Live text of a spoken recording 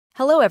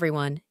Hello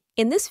everyone.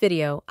 In this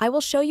video, I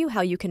will show you how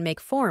you can make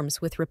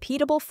forms with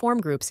repeatable form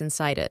groups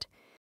inside it.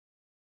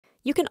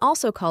 You can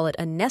also call it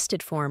a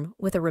nested form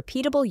with a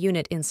repeatable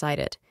unit inside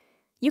it.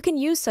 You can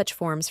use such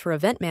forms for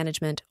event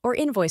management or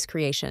invoice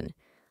creation.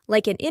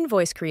 Like in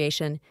invoice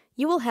creation,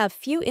 you will have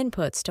few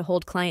inputs to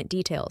hold client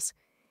details.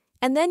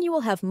 And then you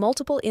will have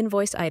multiple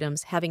invoice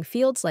items having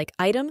fields like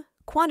item,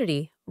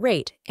 quantity,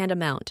 rate, and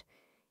amount.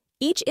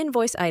 Each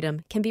invoice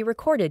item can be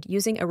recorded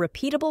using a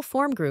repeatable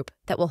form group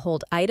that will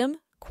hold item,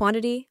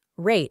 quantity,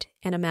 rate,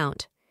 and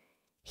amount.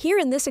 Here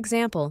in this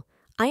example,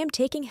 I am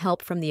taking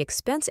help from the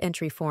expense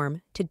entry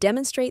form to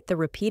demonstrate the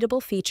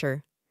repeatable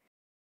feature.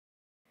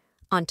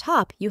 On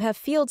top, you have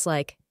fields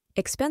like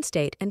expense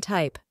date and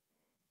type.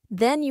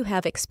 Then you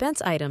have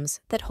expense items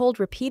that hold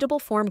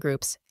repeatable form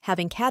groups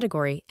having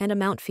category and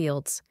amount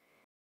fields.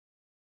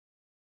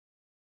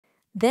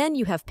 Then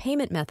you have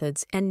payment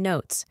methods and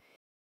notes.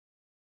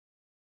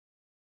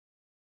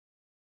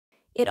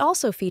 It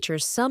also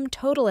features sum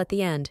total at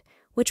the end,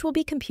 which will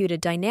be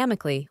computed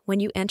dynamically when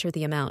you enter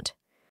the amount.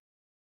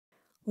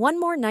 One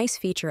more nice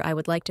feature I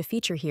would like to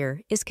feature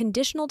here is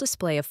conditional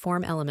display of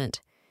form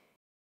element.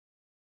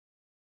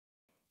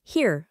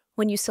 Here,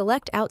 when you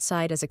select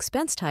outside as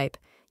expense type,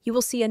 you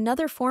will see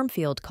another form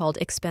field called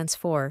expense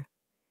for.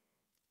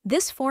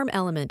 This form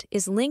element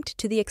is linked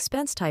to the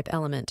expense type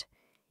element.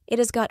 It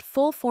has got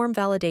full form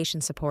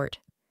validation support.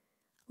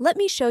 Let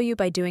me show you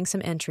by doing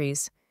some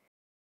entries.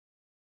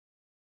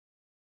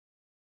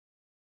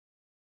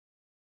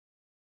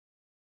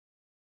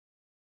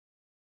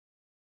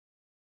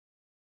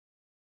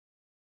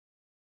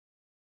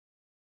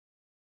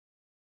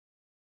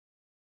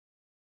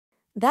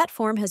 That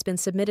form has been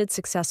submitted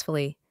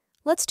successfully.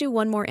 Let's do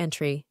one more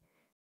entry.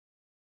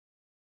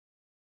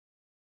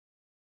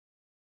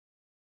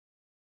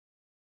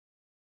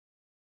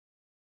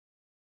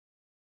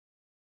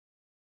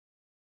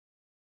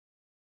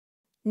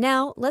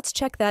 Now, let's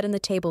check that in the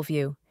table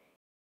view.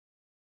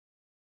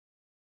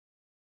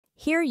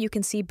 Here you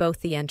can see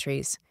both the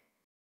entries.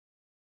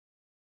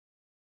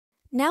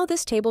 Now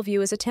this table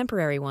view is a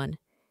temporary one.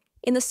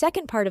 In the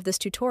second part of this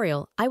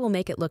tutorial, I will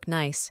make it look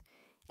nice.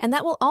 And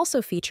that will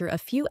also feature a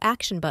few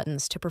action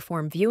buttons to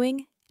perform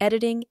viewing,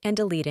 editing, and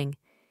deleting.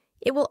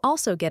 It will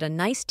also get a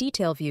nice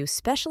detail view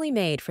specially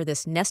made for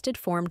this nested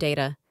form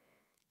data.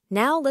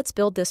 Now let's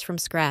build this from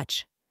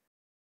scratch.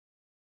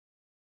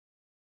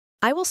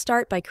 I will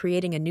start by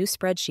creating a new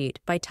spreadsheet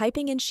by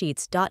typing in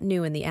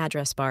sheets.new in the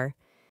address bar.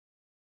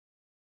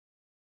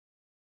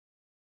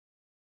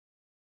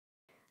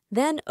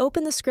 Then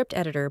open the script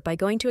editor by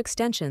going to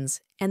Extensions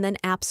and then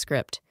Apps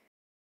Script.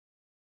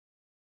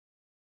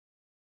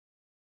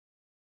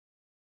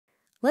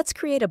 Let's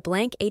create a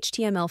blank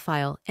HTML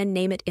file and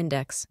name it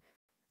index.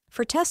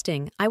 For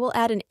testing, I will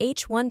add an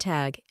h1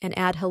 tag and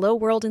add Hello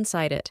World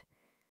inside it.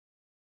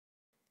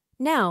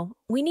 Now,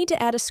 we need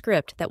to add a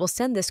script that will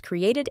send this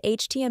created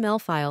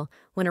HTML file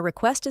when a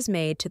request is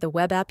made to the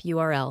web app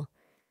URL.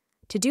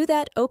 To do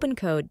that, open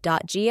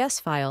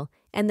code.js file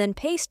and then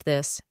paste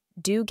this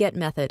do-get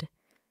method.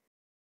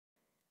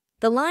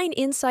 The line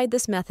inside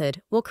this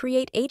method will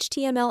create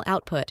HTML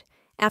output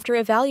after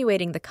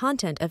evaluating the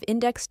content of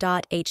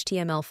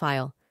index.html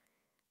file.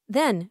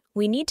 Then,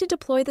 we need to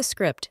deploy the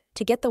script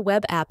to get the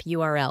web app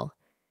URL.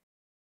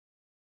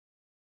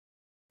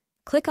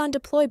 Click on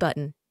Deploy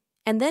button,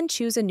 and then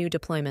choose a new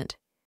deployment.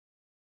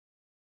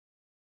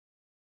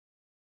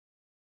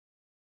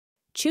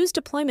 Choose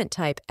deployment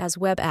type as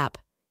web app.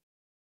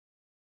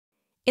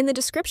 In the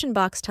description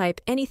box,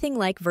 type anything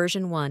like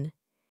version 1.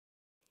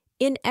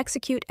 In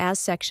Execute As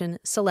section,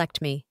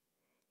 select Me.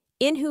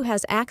 In Who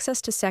Has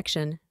Access to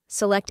section,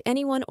 select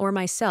anyone or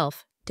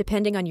myself,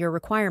 depending on your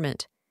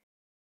requirement.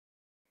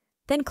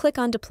 Then click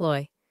on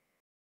Deploy.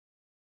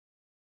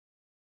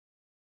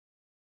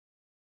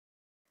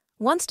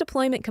 Once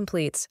deployment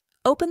completes,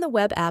 open the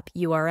web app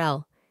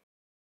URL.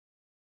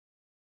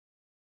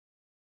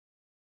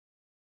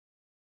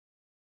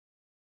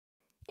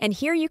 And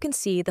here you can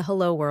see the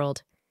Hello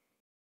World.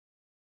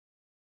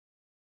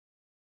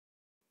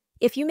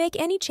 If you make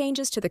any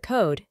changes to the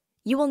code,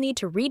 you will need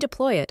to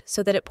redeploy it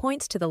so that it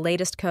points to the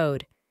latest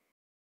code.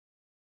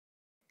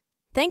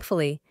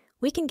 Thankfully,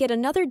 we can get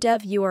another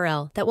dev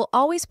URL that will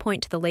always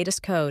point to the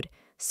latest code,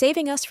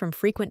 saving us from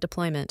frequent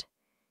deployment.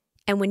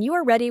 And when you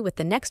are ready with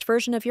the next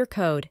version of your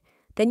code,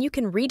 then you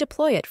can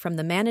redeploy it from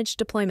the Manage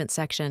Deployment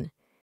section.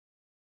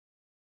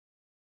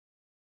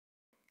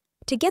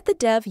 To get the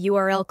dev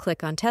URL,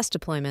 click on Test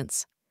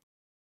Deployments.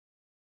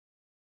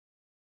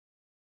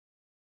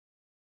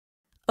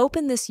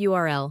 Open this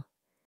URL.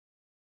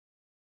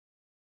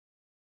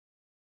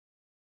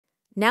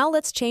 Now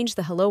let's change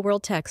the Hello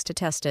World text to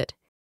test it.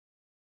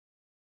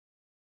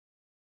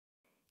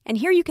 And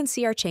here you can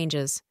see our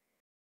changes.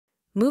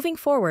 Moving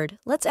forward,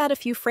 let's add a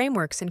few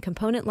frameworks and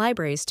component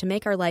libraries to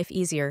make our life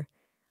easier.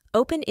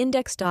 Open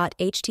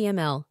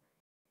index.html,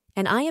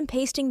 and I am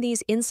pasting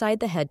these inside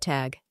the head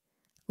tag.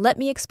 Let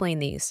me explain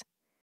these.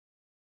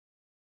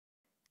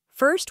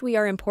 First, we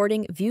are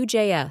importing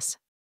Vue.js.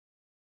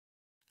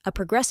 a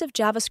progressive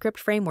JavaScript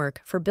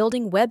framework for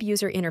building web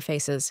user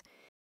interfaces.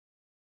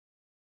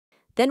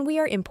 Then we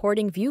are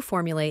importing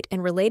ViewFormulate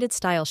and related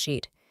style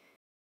sheet.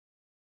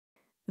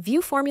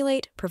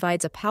 ViewFormulate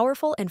provides a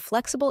powerful and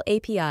flexible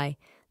API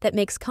that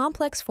makes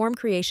complex form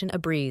creation a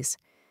breeze.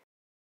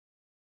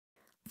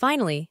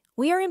 Finally,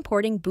 we are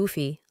importing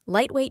Boofy,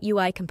 lightweight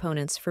UI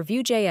components for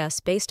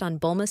Vue.js based on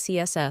Bulma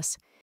CSS.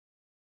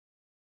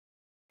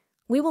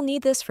 We will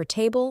need this for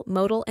table,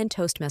 modal, and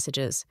toast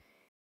messages.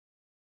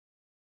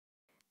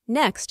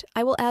 Next,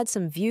 I will add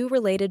some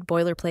Vue-related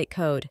boilerplate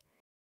code.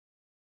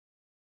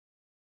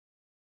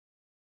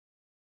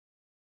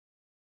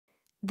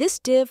 This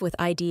div with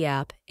ID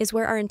app is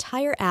where our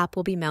entire app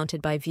will be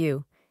mounted by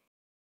Vue.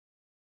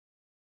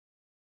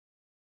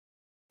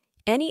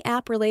 Any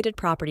app-related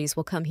properties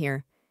will come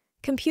here.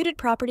 Computed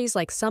properties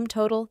like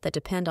SumTotal that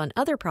depend on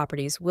other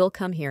properties will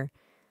come here.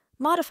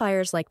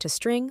 Modifiers like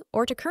toString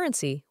or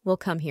toCurrency will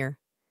come here.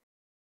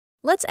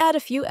 Let's add a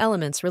few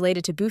elements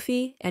related to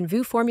Boofy and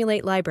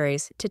ViewFormulate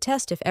libraries to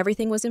test if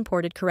everything was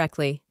imported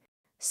correctly.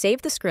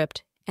 Save the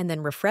script and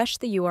then refresh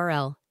the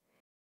URL.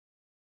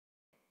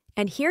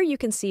 And here you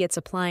can see it's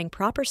applying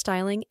proper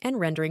styling and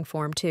rendering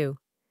form too.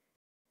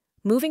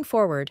 Moving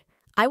forward,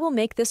 I will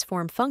make this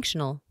form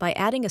functional by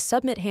adding a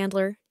submit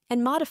handler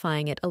and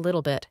modifying it a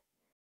little bit.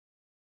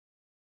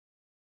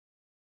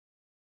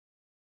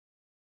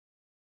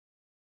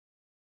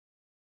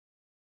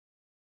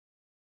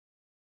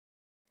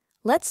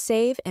 Let's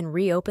save and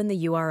reopen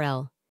the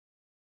URL.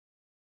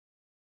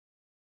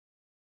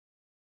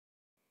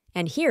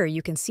 And here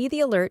you can see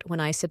the alert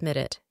when I submit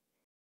it.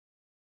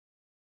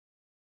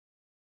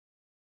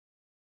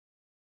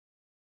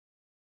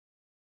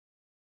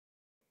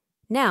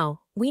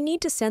 Now, we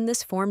need to send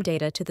this form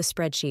data to the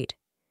spreadsheet.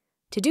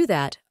 To do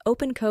that,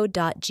 open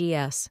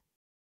code.js.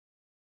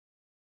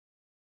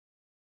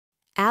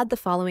 Add the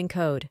following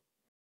code.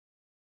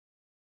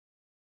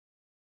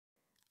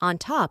 On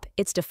top,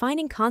 it's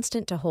defining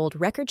constant to hold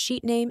record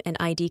sheet name and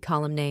ID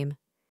column name.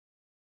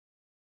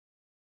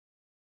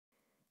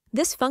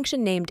 This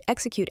function named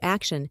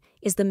executeAction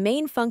is the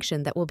main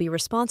function that will be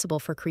responsible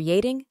for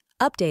creating,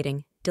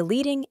 updating,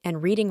 deleting,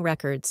 and reading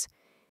records.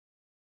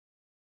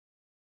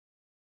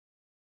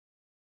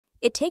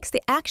 It takes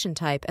the action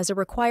type as a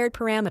required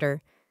parameter.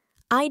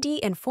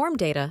 ID and form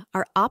data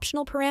are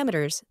optional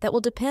parameters that will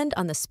depend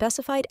on the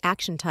specified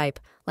action type,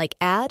 like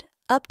add,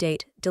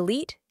 update,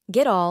 delete,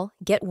 get all,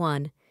 get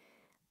one.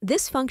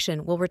 This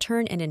function will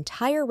return an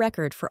entire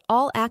record for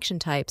all action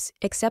types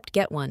except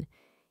get one,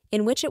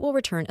 in which it will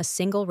return a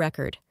single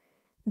record.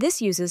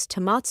 This uses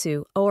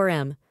Tomatsu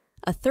ORM,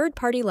 a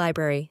third-party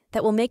library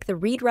that will make the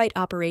read-write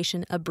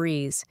operation a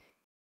breeze.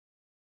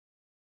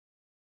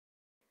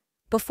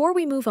 Before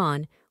we move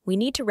on, we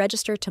need to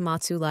register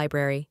Tomatsu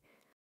library.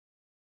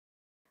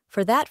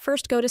 For that,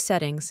 first go to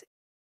Settings,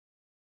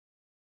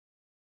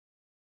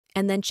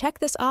 and then check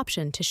this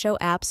option to show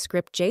apps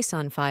script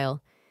JSON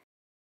file.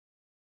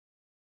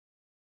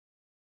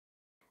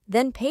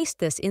 Then paste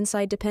this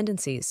inside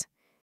dependencies.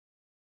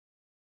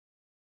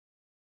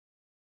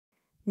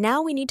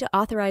 Now we need to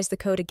authorize the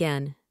code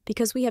again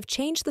because we have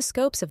changed the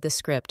scopes of this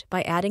script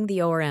by adding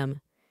the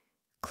ORM.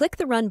 Click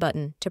the Run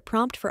button to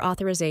prompt for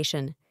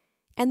authorization,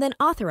 and then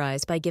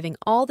authorize by giving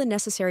all the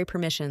necessary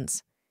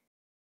permissions.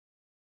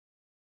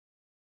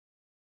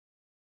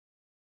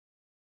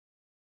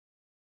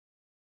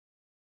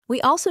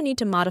 We also need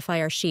to modify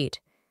our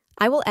sheet.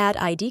 I will add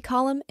ID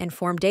column and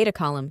form data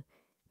column.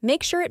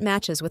 Make sure it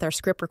matches with our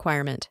script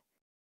requirement.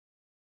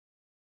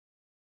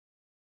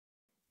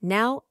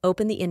 Now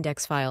open the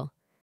index file.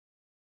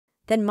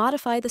 Then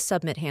modify the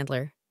submit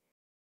handler.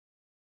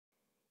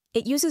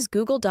 It uses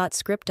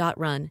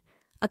google.script.run,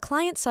 a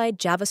client-side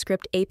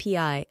JavaScript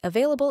API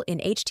available in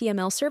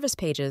HTML service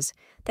pages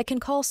that can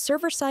call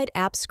server-side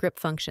app script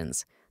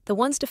functions, the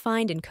ones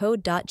defined in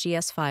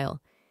code.js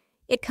file.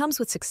 It comes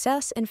with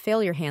success and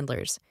failure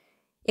handlers.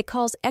 It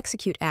calls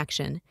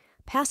executeAction,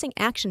 passing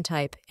action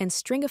type and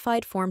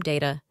stringified form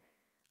data.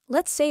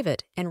 Let's save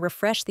it and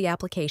refresh the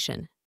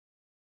application.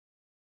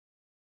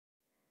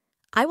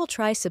 I will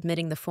try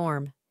submitting the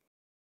form.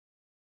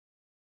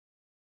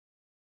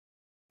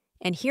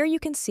 And here you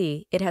can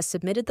see it has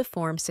submitted the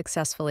form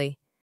successfully.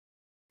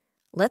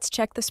 Let's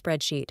check the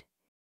spreadsheet.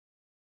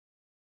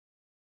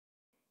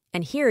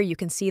 And here you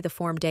can see the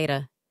form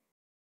data.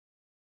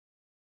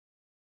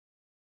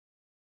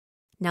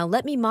 Now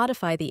let me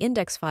modify the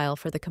index file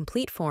for the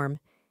complete form,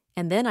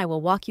 and then I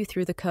will walk you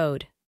through the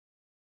code.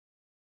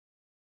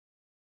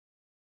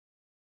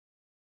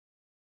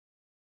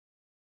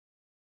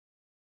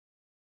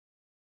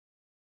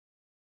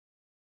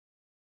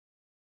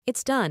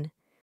 It's done.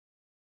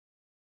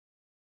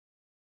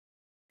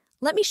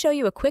 Let me show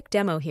you a quick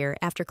demo here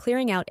after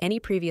clearing out any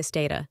previous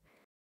data.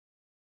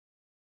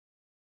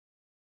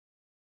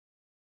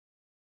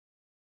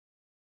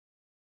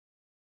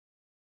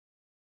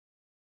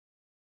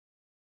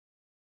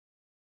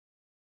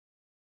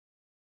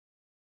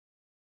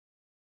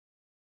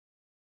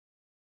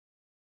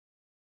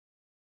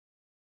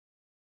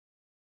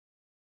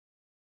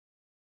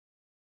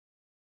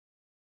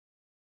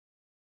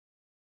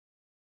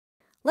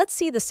 Let's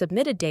see the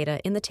submitted data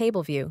in the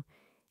table view.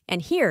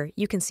 And here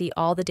you can see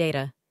all the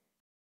data.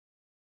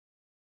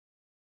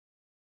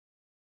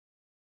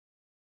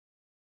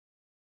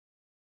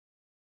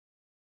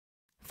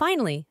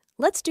 Finally,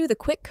 let's do the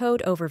quick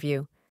code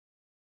overview.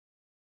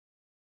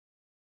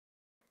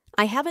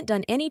 I haven't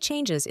done any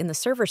changes in the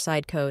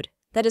server-side code,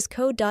 that is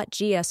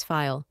code.js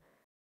file.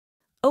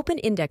 Open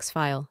index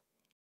file.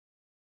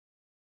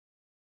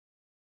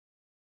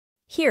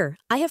 Here,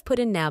 I have put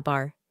in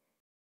navbar.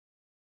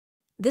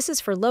 This is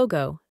for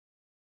logo.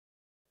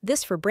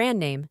 This for brand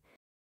name.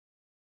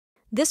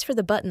 This for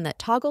the button that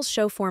toggles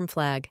show form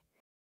flag.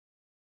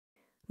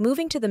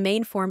 Moving to the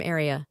main form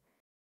area.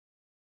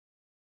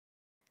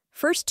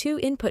 First two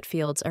input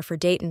fields are for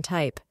date and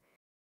type.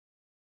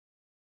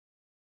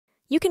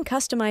 You can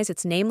customize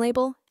its name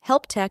label,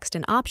 help text,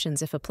 and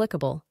options if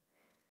applicable.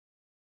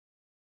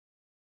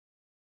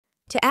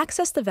 To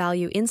access the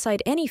value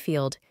inside any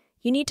field,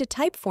 you need to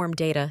type form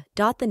data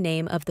the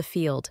name of the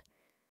field.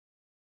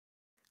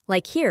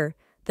 Like here,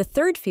 the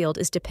third field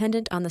is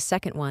dependent on the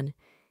second one,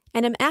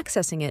 and I'm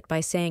accessing it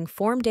by saying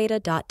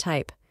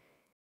formdata.type.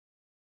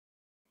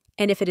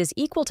 And if it is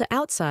equal to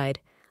outside,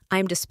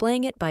 I'm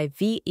displaying it by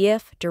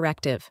if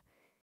directive.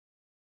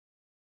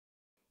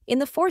 In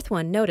the fourth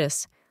one,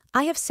 notice,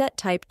 I have set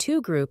type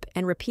toGroup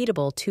and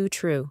repeatable to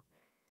true.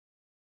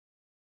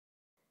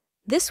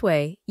 This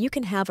way, you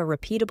can have a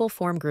repeatable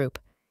form group.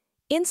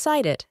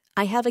 Inside it,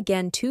 I have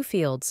again two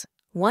fields,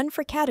 one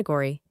for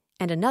category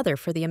and another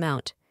for the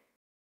amount.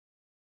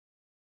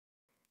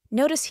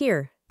 Notice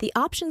here, the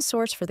option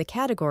source for the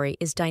category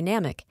is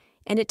dynamic,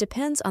 and it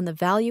depends on the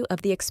value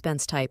of the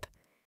expense type.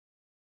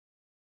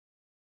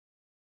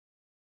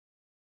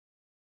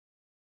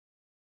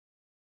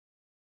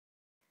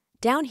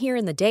 Down here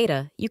in the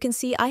data, you can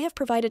see I have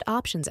provided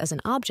options as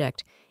an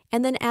object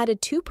and then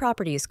added two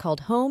properties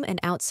called home and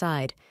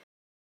outside,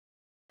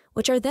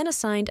 which are then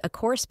assigned a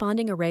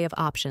corresponding array of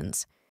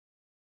options.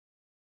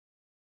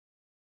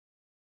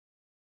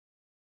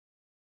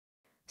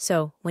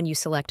 So, when you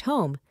select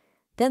home,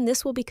 then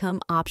this will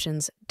become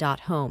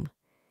options.home.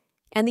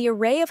 And the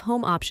array of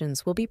home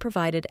options will be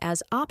provided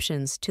as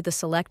options to the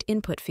select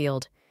input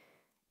field.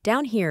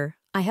 Down here,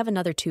 I have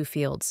another two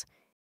fields.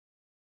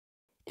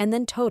 And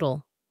then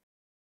total.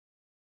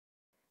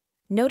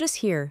 Notice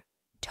here,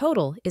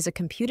 total is a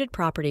computed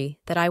property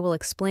that I will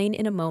explain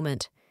in a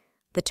moment.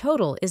 The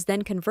total is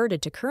then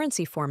converted to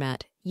currency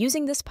format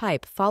using this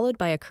pipe followed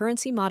by a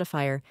currency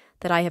modifier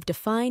that I have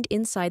defined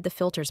inside the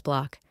filters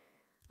block.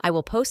 I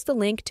will post the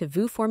link to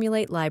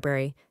VuFormulate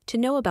library to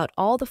know about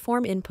all the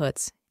form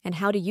inputs and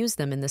how to use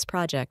them in this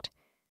project.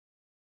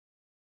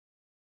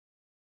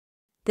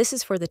 This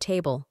is for the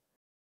table.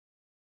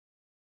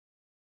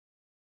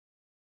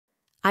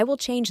 I will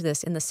change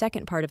this in the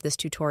second part of this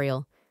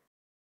tutorial.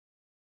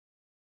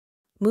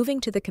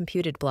 Moving to the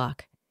computed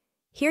block.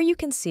 Here you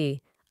can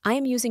see I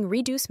am using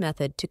reduce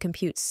method to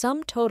compute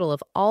sum total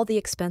of all the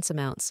expense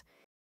amounts.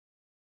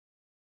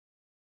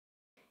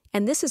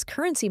 And this is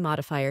currency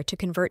modifier to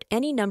convert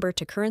any number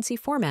to currency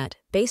format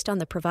based on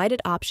the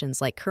provided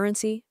options like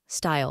currency,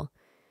 style.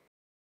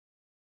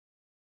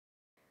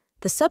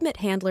 The submit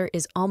handler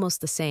is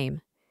almost the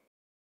same.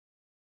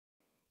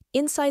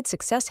 Inside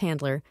success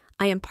handler,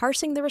 I am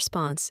parsing the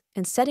response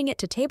and setting it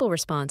to table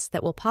response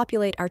that will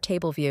populate our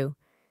table view.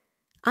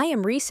 I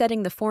am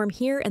resetting the form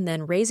here and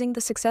then raising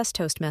the success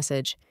toast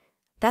message.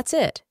 That's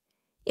it.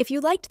 If you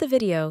liked the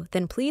video,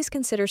 then please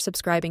consider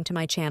subscribing to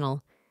my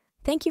channel.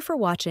 Thank you for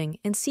watching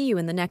and see you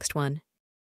in the next one.